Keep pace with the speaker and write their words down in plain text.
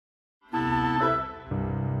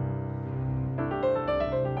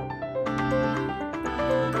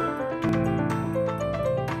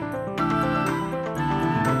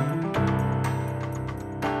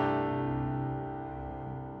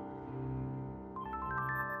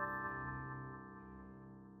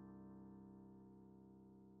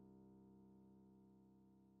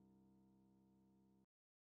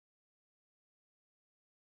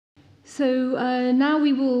So now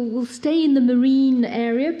we'll stay in the marine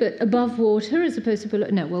area, but above water as opposed to below.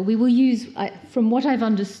 No, well, we will use, from what I've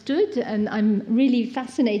understood, and I'm really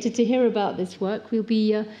fascinated to hear about this work, we'll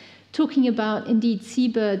be talking about, indeed,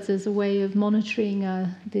 seabirds as a way of monitoring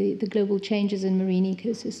the global changes in marine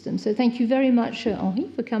ecosystems. So thank you very much, Henri,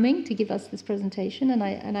 for coming to give us this presentation,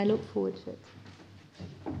 and I look forward to it.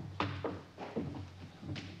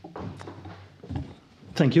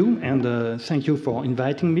 Thank you, and thank you for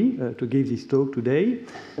inviting me to give this talk today.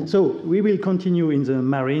 So we will continue in the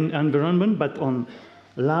marine environment, but on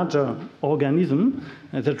larger organisms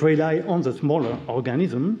that rely on the smaller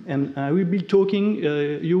organism. And I will be talking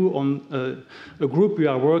you on a group we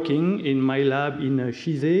are working in my lab in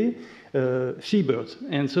Chizé, seabirds.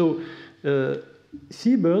 And so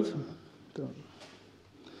seabirds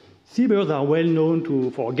are well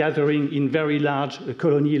known for gathering in very large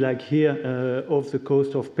colony, like here off the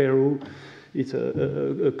coast of Peru. It's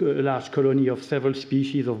a large colony of several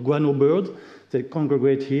species of guano birds that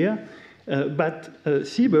congregate here. But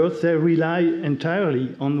seabirds, they rely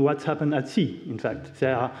entirely on what's happened at sea, in fact.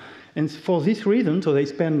 And for this reason, so they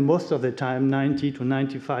spend most of their time, 90 to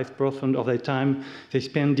 95% of their time, they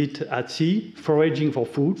spend it at sea, foraging for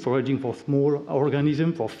food, foraging for small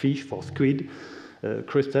organisms, for fish, for squid,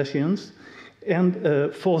 crustaceans.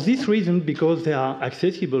 And for this reason, because they are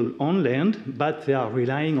accessible on land, but they are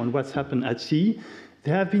relying on what's happened at sea,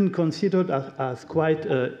 they have been considered as quite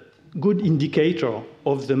a good indicator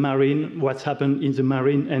of the marine, what's happened in the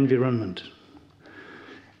marine environment.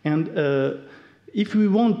 And if we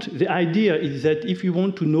want, the idea is that if you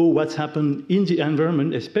want to know what's happened in the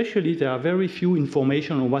environment, especially there are very few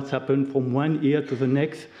information on what's happened from one year to the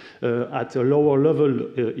next at a lower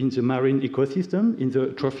level in the marine ecosystem, in the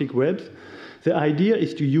trophic webs. The idea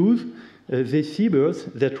is to use the seabirds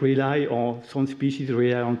that rely on, some species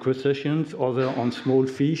rely on crustaceans, others on small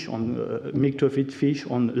fish, on myctophyte fish,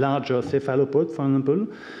 on larger cephalopods, for example,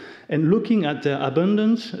 and looking at their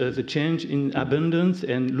abundance, the change in abundance,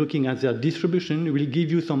 and looking at their distribution will give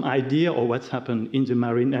you some idea of what's happened in the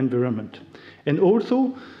marine environment. And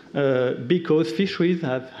also, because fisheries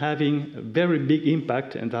are having a very big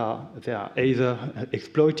impact, and they are either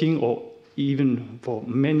exploiting or even for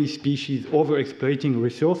many species overexploiting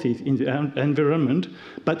resources in the environment,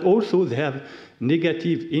 but also they have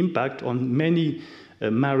negative impact on many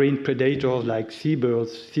marine predators like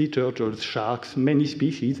seabirds, sea turtles, sharks, many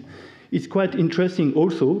species. It's quite interesting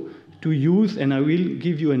also to use, and I will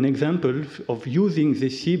give you an example of using the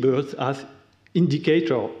seabirds as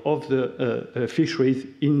indicator of the fisheries,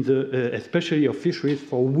 in the, especially of fisheries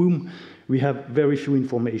for whom we have very few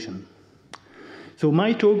information. So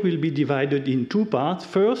my talk will be divided in two parts.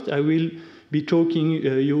 First, I will be talking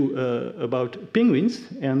you about penguins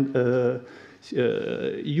and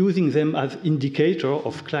using them as indicator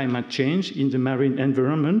of climate change in the marine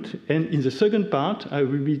environment. And in the second part, I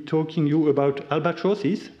will be talking you about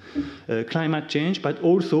albatrosses, climate change, but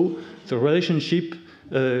also the relationship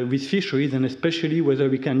with fisheries, and especially whether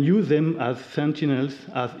we can use them as sentinels,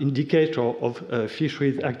 as indicator of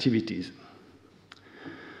fisheries activities.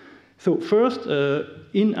 So first,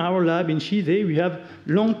 in our lab in Chizé, we have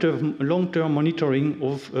long-term monitoring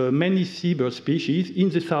of many seabird species in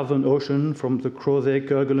the Southern Ocean, from the Crozet,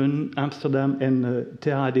 Kerguelen, Amsterdam, and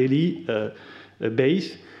Terra Delhi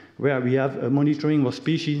base, where we have monitoring of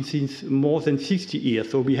species since more than 60 years.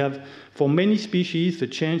 So we have, for many species, the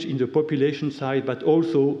change in the population side, but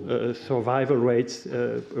also survival rates,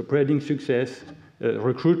 breeding success,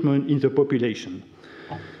 recruitment in the population.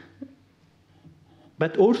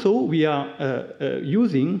 But also, we are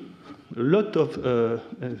using a lot of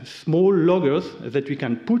small loggers that we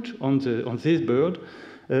can put on this bird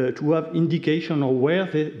to have indication of where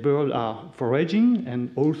the birds are foraging and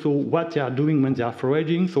also what they are doing when they are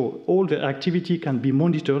foraging. So all the activity can be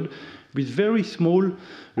monitored with very small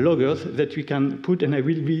loggers that we can put, and I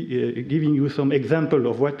will be giving you some example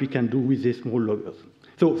of what we can do with these small loggers.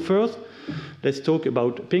 So first, let's talk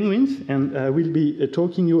about penguins, and I will be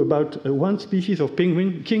talking you about one species of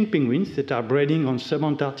penguin, king penguins, that are breeding on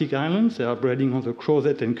subantarctic islands. They are breeding on the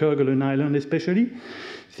Crozet and Kerguelen Island especially.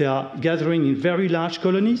 They are gathering in very large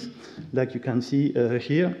colonies, like you can see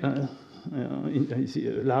here, a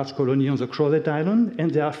large colony on the Crozet Island,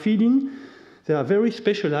 and they are feeding. They are very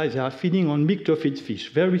specialized. They are feeding on myctophyte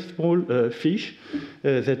fish, very small fish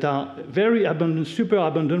that are very abundant, super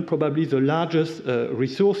abundant. Probably the largest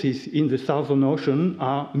resources in the Southern Ocean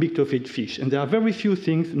are myctophyte fish. And there are very few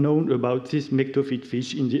things known about this myctophyte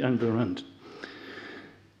fish in the environment.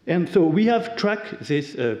 And so we have tracked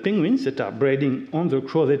these penguins that are breeding on the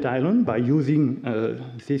Crozet Island by using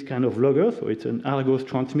this kind of logger. So it's an Argos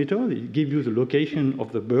transmitter. It gives you the location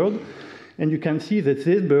of the bird. And you can see that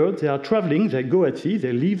these birds, they are traveling, they go at sea,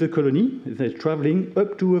 they leave the colony, they're traveling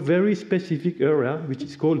up to a very specific area, which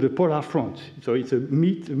is called the polar front. So it's a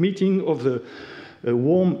meeting of the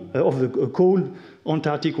cold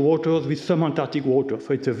Antarctic waters with some Antarctic water.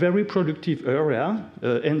 So it's a very productive area,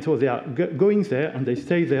 and so they are going there and they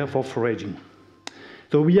stay there for foraging.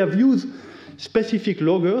 So we have used specific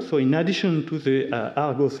loggers. So in addition to the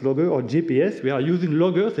Argos logger or GPS, we are using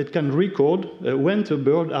loggers that can record when the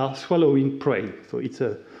birds are swallowing prey. So it's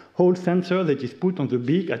a whole sensor that is put on the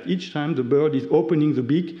beak. At each time the bird is opening the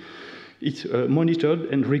beak, it's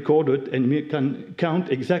monitored and recorded, and we can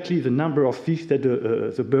count exactly the number of fish that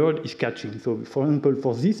the bird is catching. So, for example,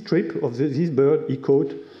 for this trip of this bird, he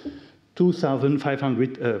caught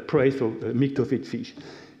 2,500 prey, so mixed fish.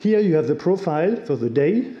 Here you have the profile for the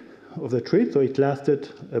day of the trip, so it lasted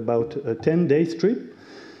about a 10-day trip,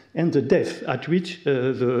 and the depth at which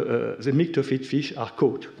the mixed fish are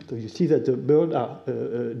caught. So you see that the birds are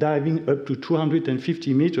diving up to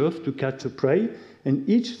 250 meters to catch the prey. And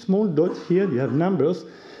each small dot here, you have numbers.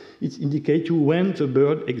 It indicates you when the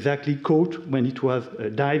bird exactly caught when it was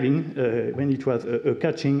diving, when it was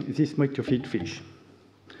catching this mixed fish.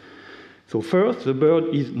 So first, the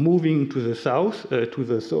bird is moving to the south, to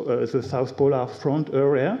the South Polar Front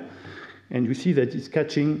area. And you see that it's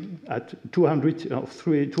catching at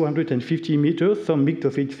 250 meters some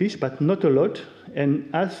mixed fish, but not a lot. And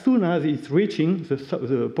as soon as it's reaching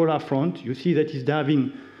the polar front, you see that it's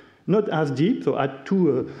diving not as deep, so at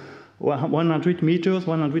 100 meters,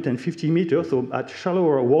 150 meters, so at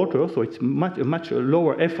shallower water, so it's much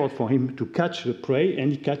lower effort for him to catch the prey,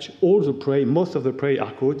 and he catch all the prey, most of the prey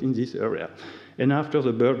are caught in this area. And after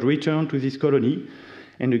the bird returns to this colony,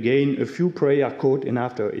 and again a few prey are caught, and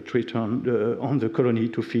after it returns on the colony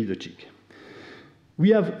to feed the chick.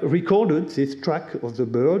 We have recorded this track of the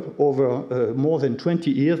bird over more than 20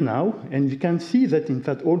 years now, and you can see that, in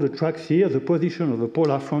fact, all the tracks here, the position of the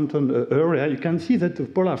polar front area, you can see that the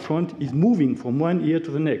polar front is moving from one year to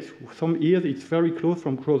the next. Some years it's very close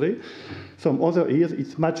from Crozet, some other years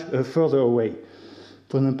it's much further away.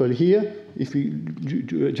 For example, here, if we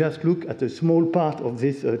just look at a small part of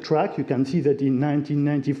this track, you can see that in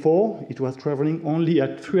 1994 it was traveling only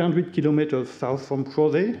at 300 kilometers south from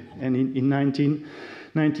Crozet, and in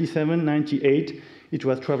 1997, 98, it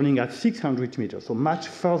was traveling at 600 meters, so much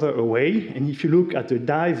further away. And if you look at the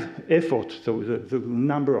dive effort, so the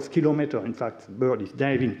number of kilometers, in fact, the bird is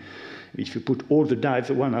diving, if you put all the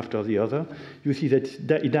dives one after the other, you see that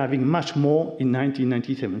it's diving much more in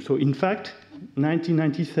 1997. So in fact,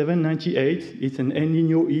 1997-98, it's an El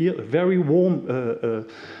Niño year, a very warm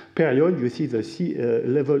period. You see the sea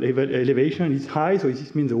level elevation is high, so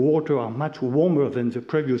this means the water are much warmer than the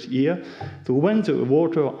previous year. So when the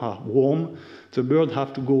water are warm, the birds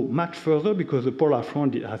have to go much further because the polar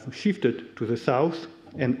front has shifted to the south,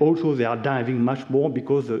 and also they are diving much more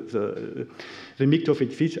because the mixed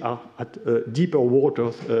fish are at deeper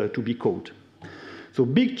waters to be caught. So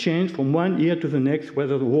big change from one year to the next,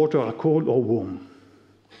 whether the water are cold or warm.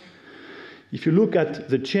 If you look at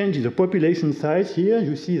the change in the population size here,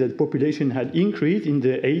 you see that population had increased in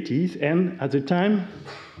the 80s, and at the time,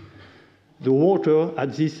 the water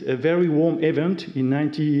at this very warm event in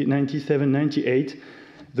 1997-98,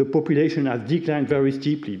 the population has declined very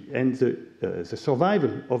steeply, and the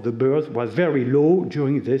survival of the birds was very low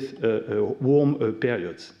during this warm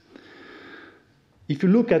periods. If you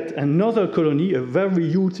look at another colony, a very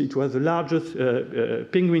huge, it was the largest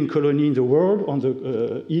penguin colony in the world on the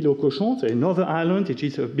Île aux Cochons, another island which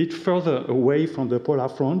is a bit further away from the polar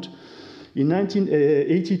front. In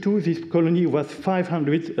 1982, this colony was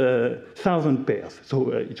 500,000 pairs,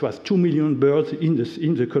 so it was 2 million birds in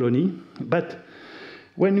the colony. But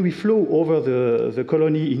when we flew over the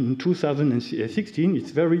colony in 2016,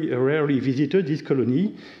 it's very rarely visited, this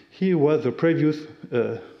colony. Here was the previous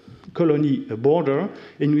colony border,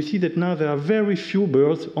 and we see that now there are very few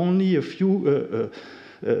birds, only a few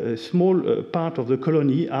small part of the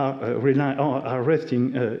colony are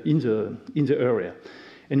resting in the area.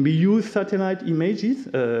 And we use satellite images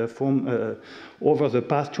from over the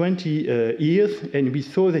past 20 years, and we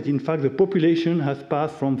saw that in fact the population has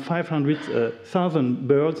passed from 500,000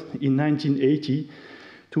 birds in 1980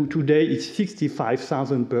 to today it's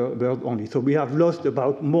 65,000 birds only. So we have lost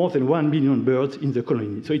about more than 1 million birds in the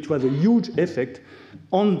colony. So it was a huge effect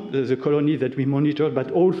on the colony that we monitored, but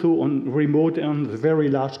also on remote and very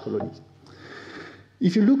large colonies.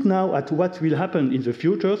 If you look now at what will happen in the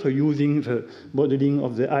future, so using the modeling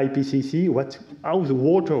of the IPCC, how the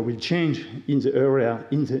water will change in the area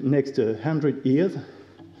in the next 100 years,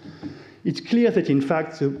 it's clear that in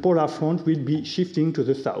fact the polar front will be shifting to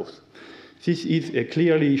the south. This is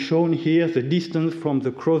clearly shown here, the distance from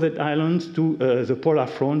the Crozet Islands to the polar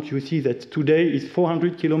front. You see that today is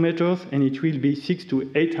 400 kilometers, and it will be 600 to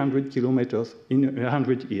 800 kilometers in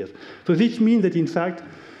 100 years. So this means that in fact,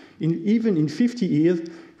 even in 50 years,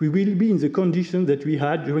 we will be in the condition that we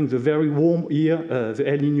had during the very warm year, the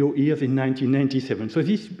El Niño years in 1997. So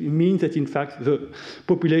this means that in fact the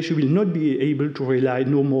population will not be able to rely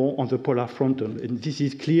no more on the polar frontal. And this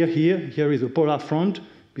is clear here. Here is the polar front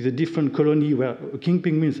with a different colony where king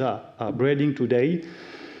penguins are breeding today.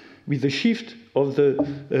 With the shift of the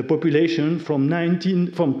population from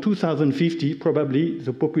 2050, probably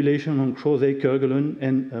the population on Crozet, Kerguelen,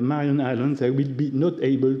 and Marion Islands, they will be not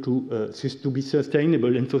able to be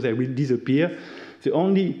sustainable, and so they will disappear. The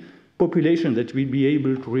only population that will be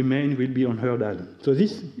able to remain will be on Heard Island. So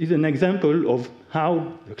this is an example of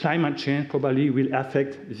how the climate change probably will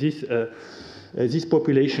affect this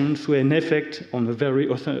population through an effect on a very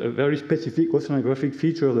specific oceanographic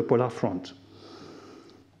feature of the polar front.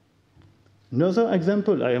 Another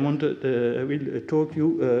example I will talk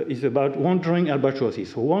you is about wandering albatrosses.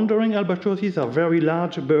 So wandering albatrosses are very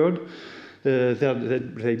large birds.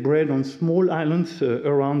 They breed on small islands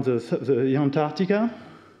around the Antarctica.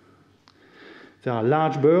 They are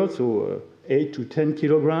large birds, so 8 to 10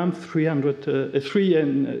 kilograms, 3 and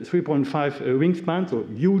 3.5 wingspan, so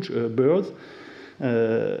huge birds.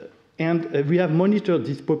 And we have monitored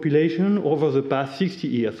this population over the past 60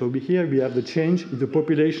 years. So here we have the change in the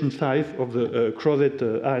population size of the Crozet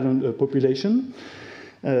Island population.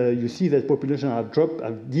 You see that population have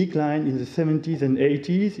declined in the 70s and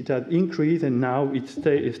 80s. It has increased, and now it's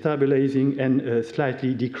stabilizing and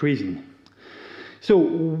slightly decreasing. So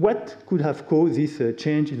what could have caused this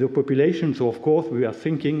change in the population? So of course we are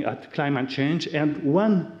thinking at climate change, and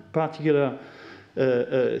one particular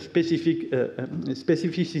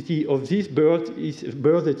specificity of this bird is a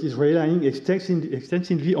bird that is relying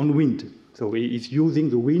extensively on wind. So it's using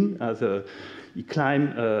the wind as it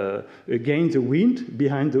climbs against the wind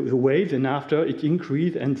behind the waves, and after it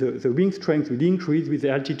increases, and the wing strength will increase with the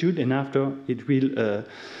altitude, and after it will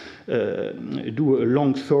do a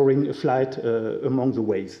long soaring flight among the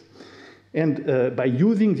waves. And by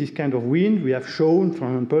using this kind of wind, we have shown, for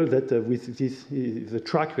example, that with the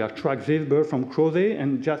track, we have tracked this bird from Crozet,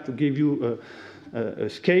 and just to give you a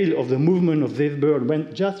scale of the movement of this bird,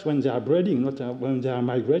 just when they are breeding, not when they are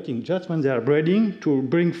migrating, just when they are breeding to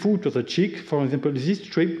bring food to the chick. For example, this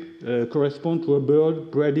trip corresponds to a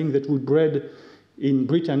bird breeding that would breed in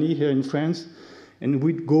Brittany, here in France, and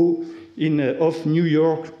would go off New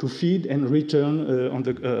York to feed and return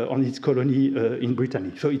on its colony in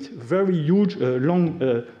Brittany. So it's a very huge, long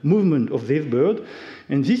movement of this bird.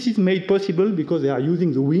 And this is made possible because they are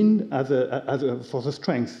using the wind for the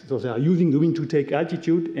strength. So they are using the wind to take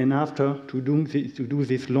altitude, and after to do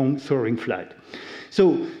this long soaring flight.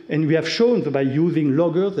 So, and we have shown that by using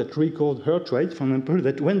loggers that record heart rate, for example,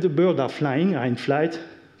 that when the birds are flying, are in flight,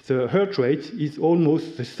 the heart rate is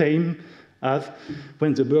almost the same as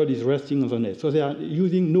when the bird is resting on the nest. So they are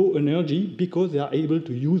using no energy because they are able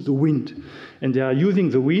to use the wind. And they are using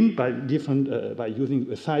the wind by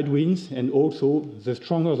using side winds, and also the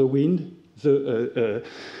stronger the wind, the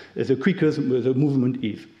quicker the movement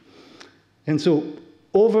is. And so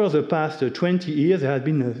over the past 20 years, there has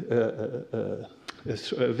been a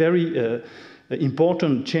very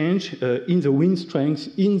important change in the wind strength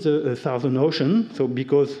in the Southern Ocean. So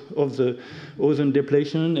because of the ozone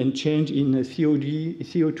depletion and change in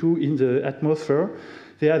CO2 in the atmosphere,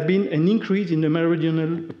 there has been an increase in the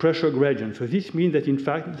meridional pressure gradient. So this means that in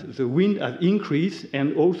fact the wind has increased,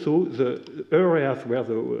 and also the areas where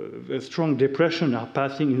the strong depression are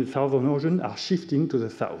passing in the Southern Ocean are shifting to the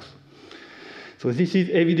south. So this is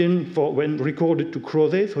evident for when recorded to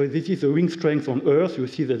Crozet. So this is the wind strength on Earth. You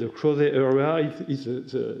see that the Crozet area is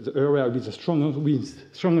the area with the strongest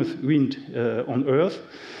wind on Earth.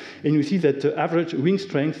 And you see that the average wind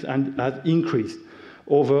strength has increased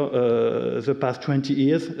over the past 20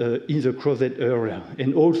 years in the Crozet area.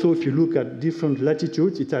 And also, if you look at different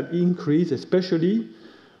latitudes, it has increased, especially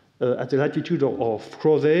at the latitude of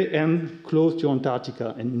Crozet and close to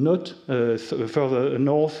Antarctica, and not further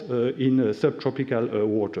north in subtropical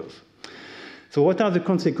waters. So what are the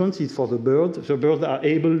consequences for the birds? The birds are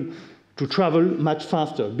able to travel much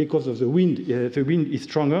faster because of the wind. The wind is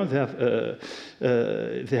stronger.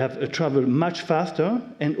 They have traveled much faster,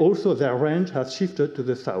 and also their range has shifted to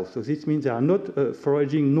the south. So this means they are not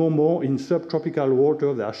foraging no more in subtropical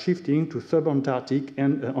water. They are shifting to subantarctic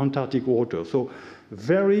and Antarctic water. So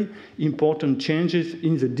very important changes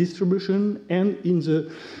in the distribution and in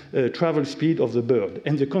the travel speed of the bird.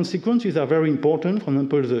 And the consequences are very important. For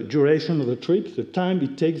example, the duration of the trip, the time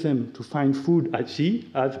it takes them to find food at sea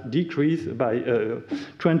has decreased by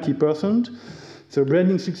 20%. The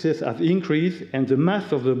breeding success has increased, and the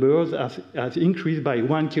mass of the birds has increased by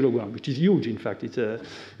 1 kilogram, which is huge, in fact.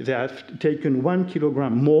 They have taken 1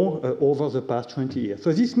 kilogram more over the past 20 years.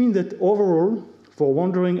 So this means that overall, for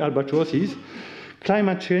wandering albatrosses,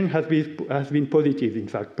 climate change has been positive, in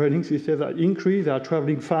fact. Breeding success has increased, they are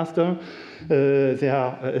traveling faster, they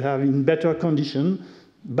are in better condition,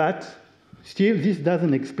 but still this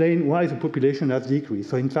doesn't explain why the population has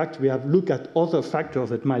decreased. So in fact, we have looked at other factors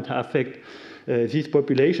that might affect this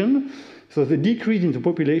population. So the decrease in the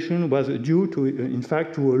population was due to, in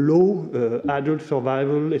fact, to a low adult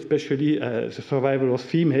survival, especially the survival of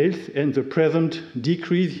females, and the present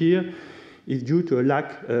decrease here is due to a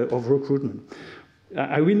lack of recruitment.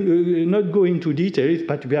 I will not go into details,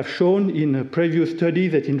 but we have shown in a previous study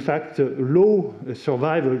that, in fact, the low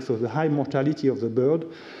survival, so the high mortality of the bird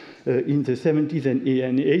in the 70s and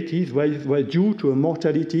 80s was due to a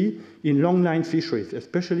mortality in longline fisheries,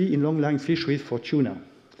 especially in longline fisheries for tuna.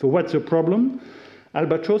 So what's the problem?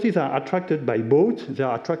 Albatrosses are attracted by boats. They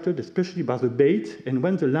are attracted especially by the bait, and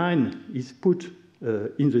when the line is put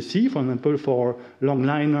in the sea, for example, for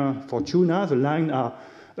longliner for tuna, the line are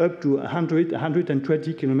up to 100,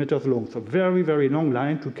 120 kilometers long. So very, very long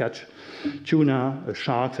line to catch tuna,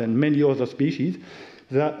 sharks, and many other species.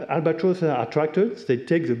 The albatrosses are attracted. They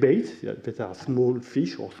take the bait, that are small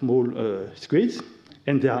fish or small squids,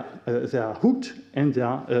 and they are hooked, and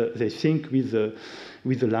they sink with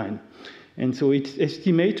the line. And so it's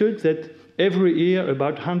estimated that every year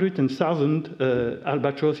about 100,000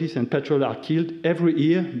 albatrosses and petrels are killed every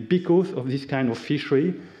year because of this kind of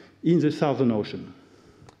fishery in the Southern Ocean.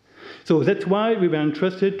 So that's why we were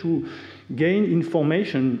interested to gain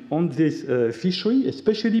information on this fishery,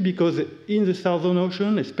 especially because in the Southern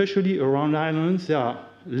Ocean, especially around islands, there are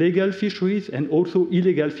legal fisheries and also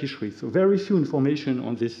illegal fisheries. So very few information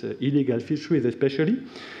on this illegal fisheries especially,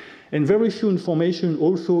 and very few information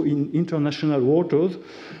also in international waters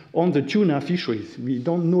on the tuna fisheries. We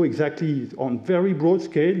don't know exactly, on very broad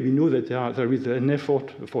scale, we know that there is an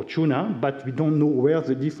effort for tuna, but we don't know where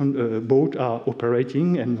the different boats are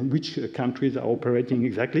operating and which countries are operating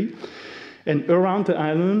exactly. And around the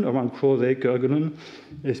island, around Chizé, Kerguelen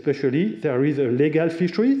especially, there is a legal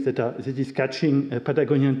fishery that is catching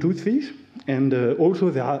Patagonian toothfish, and also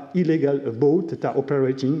there are illegal boats that are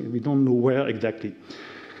operating, we don't know where exactly.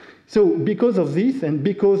 So because of this, and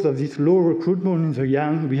because of this low recruitment in the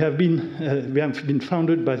young, we have been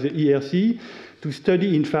founded by the ERC to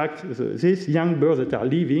study, in fact, these young birds that are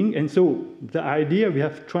leaving. And so the idea, we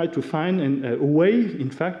have tried to find a way, in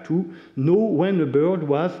fact, to know when a bird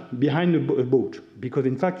was behind a boat. Because,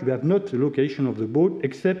 in fact, we have not the location of the boat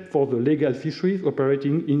except for the legal fisheries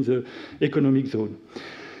operating in the economic zone.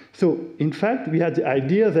 So, in fact, we had the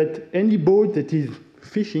idea that any boat that is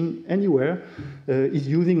fishing anywhere is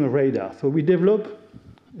using a radar. So we developed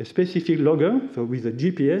a specific logger, so with a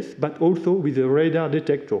GPS, but also with a radar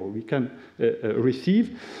detector. We can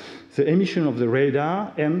receive the emission of the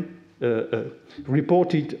radar and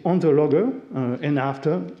report it on the logger, and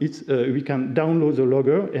after we can download the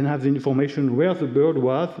logger and have the information where the bird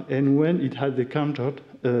was and when it had encountered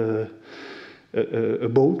a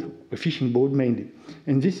boat, a fishing boat mainly.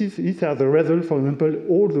 And these are the results. For example,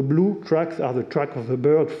 all the blue tracks are the track of the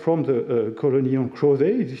bird from the colony on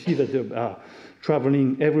Chizé. You see that they are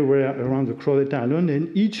traveling everywhere around the Crozet Island,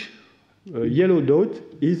 and each yellow dot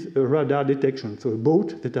is a radar detection, so a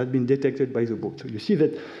boat that has been detected by the boat. So you see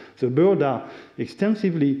that the birds are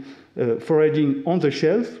extensively foraging on the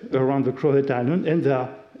shelf around the Crozet Island, and they are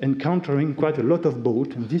encountering quite a lot of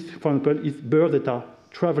boats. And this, for example, is birds that are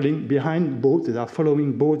traveling behind boats, that are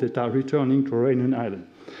following boats that are returning to Réunion Island.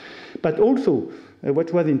 But also,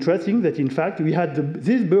 what was interesting, that in fact we had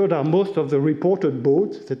these birds are most of the reported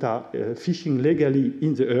boats that are fishing legally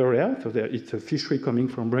in the area. So it's a fishery coming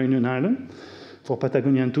from Réunion Island for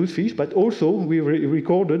Patagonian toothfish, but also we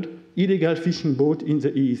recorded illegal fishing boats in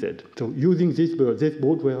the EEZ. So using these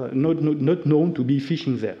boats were not known to be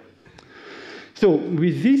fishing there. So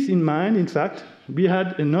with this in mind, in fact, we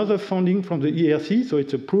had another funding from the ERC, so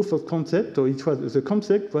it's a proof of concept. So the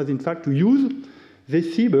concept was in fact to use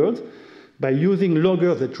these seabirds by using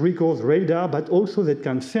loggers that records radar, but also that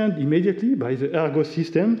can send immediately by the ergo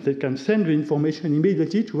system, that can send the information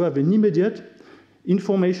immediately to have an immediate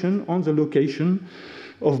information on the location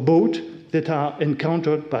of boats that are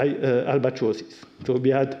encountered by albatrosses. So we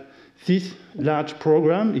had this large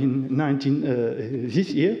program in this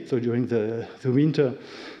year, so during the winter,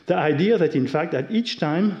 the idea that in fact at each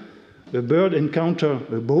time a bird encounters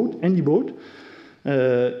a boat, any boat,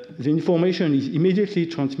 the information is immediately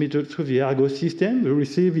transmitted through the ergo system. We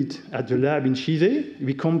receive it at the lab in Chizé.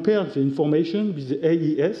 We compare the information with the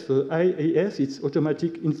AES. So AES, it's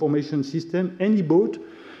Automatic Information System. Any boat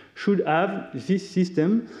should have this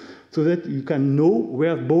system so that you can know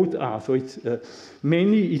where boats are. So it's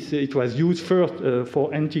mainly it was used first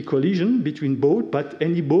for anti-collision between boats, but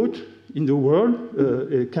any boat in the world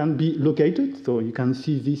can be located. So you can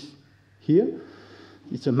see this here.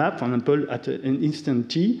 It's a map, for example, at an instant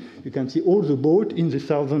T. You can see all the boats in the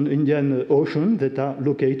southern Indian Ocean that are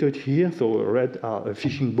located here. So red are a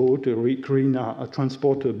fishing boat, green are a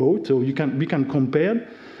transport boat. So we can compare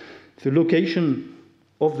the location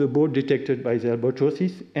of the boat detected by the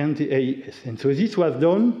albatrosses and the AES. And so this was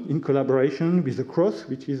done in collaboration with the CROSS,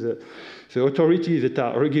 which is the authorities that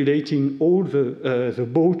are regulating all the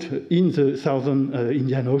boats in the southern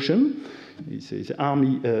Indian Ocean. It's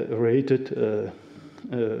army-related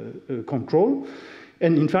control.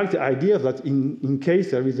 And in fact, the idea that in case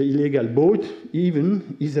there is an illegal boat,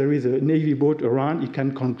 even if there is a Navy boat around, it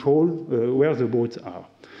can control where the boats are.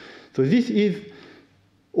 So this is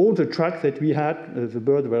all the tracks that we had. The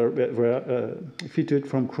birds were fitted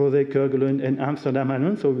from Crozet, Kerguelen, and Amsterdam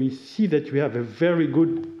Island. So we see that we have a very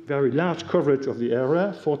good, very large coverage of the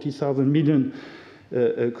area, 40,000 million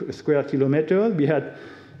square kilometers. We had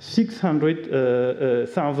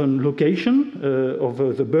 600,000 locations of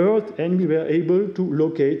the bird, and we were able to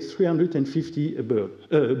locate 350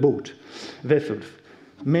 boat vessels,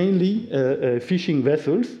 mainly fishing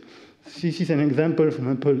vessels. This is an example, for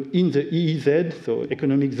example, in the EEZ, so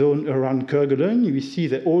economic zone around Kerguelen. You see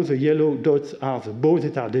that all the yellow dots are the boats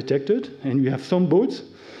that are detected, and we have some boats.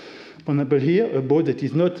 For example, here, a boat that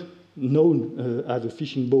is not known as a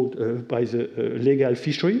fishing boat by the legal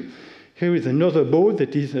fishery. Here is another boat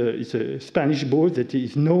that is it's a Spanish boat that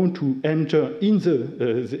is known to enter in the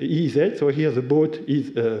EEZ. So here the boat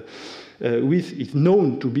is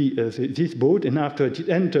known to be this boat, and after it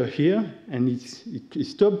enters here, and it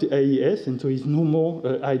stopped the AES, and so it's no more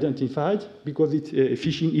identified because it's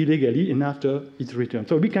fishing illegally, and after it's returned.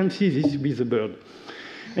 So we can see this with the bird.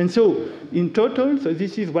 And so in total, so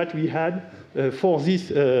this is what we had for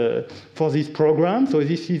this program. So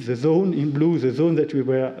this is the zone in blue, the zone that we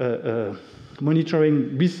were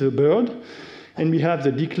monitoring with the bird. And we have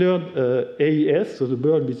the declared AES, so the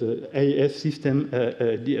bird with the AES system,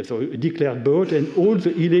 so declared boat, and all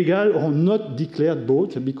the illegal or not declared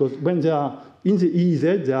boats, because when they are in the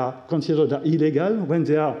EEZ, they are considered illegal. When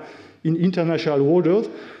they are in international waters,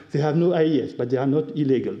 they have no AES, but they are not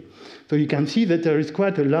illegal. So you can see that there is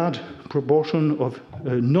quite a large proportion of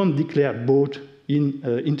non-declared boats in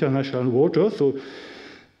international waters. So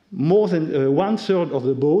more than 1/3 of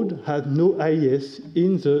the boat has no AES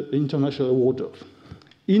in the international waters.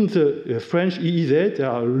 In the French EEZ, there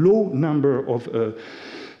are a low number of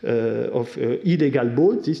illegal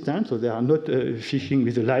boats this time, so they are not fishing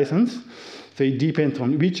with a license. So it depends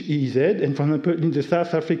on which EEZ. And for example, in the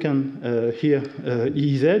South African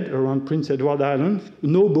EEZ around Prince Edward Island,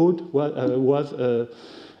 no boat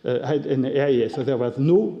had an AES. So there was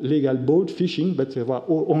no legal boat fishing, but there were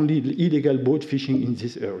only illegal boat fishing in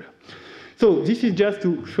this area. So this is just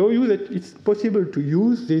to show you that it's possible to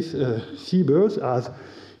use these seabirds as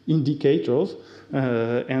indicators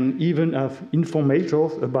and even as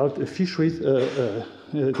informators about fisheries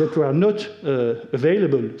that were not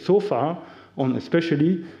available so far, on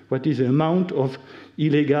especially what is the amount of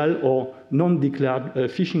illegal or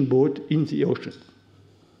non-declared fishing boat in the ocean.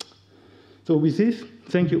 So with this,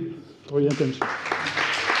 thank you for your attention.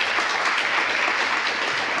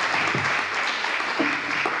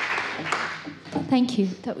 Thank you.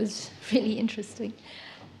 That was really interesting.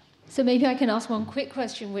 So maybe I can ask one quick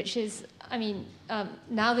question, which is, I mean,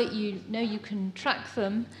 now that you know you can track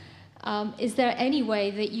them, is there any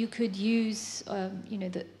way that you could use,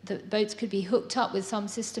 the boats could be hooked up with some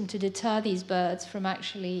system to deter these birds from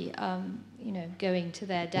actually, going to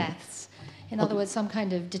their deaths? In other words, some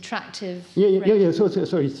kind of detractive... Yeah. So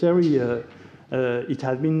it's very... it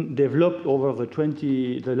has been developed over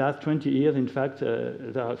the last 20 years. In fact,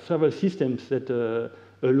 there are several systems that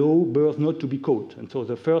allow birds not to be caught. And so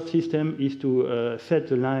the first system is to set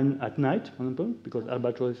the line at night, for example, because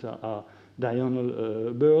albatrosses are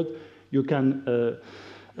diurnal birds. You can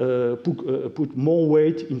put more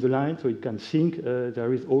weight in the line so it can sink.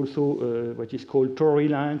 There is also what is called Tory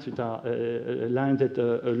lines, which are lines that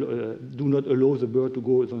do not allow the bird to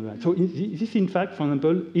go on the line. So this, in fact, for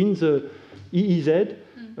example, in the EEZ,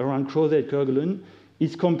 around Crozet, Kerguelen,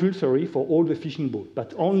 it's compulsory for all the fishing boats,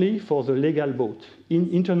 but only for the legal boats. In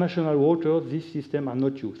international waters, these systems are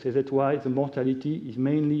not used. So that's why the mortality is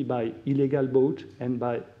mainly by illegal boats and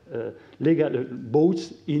by legal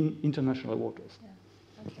boats in international waters. Yeah.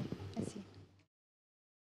 Okay.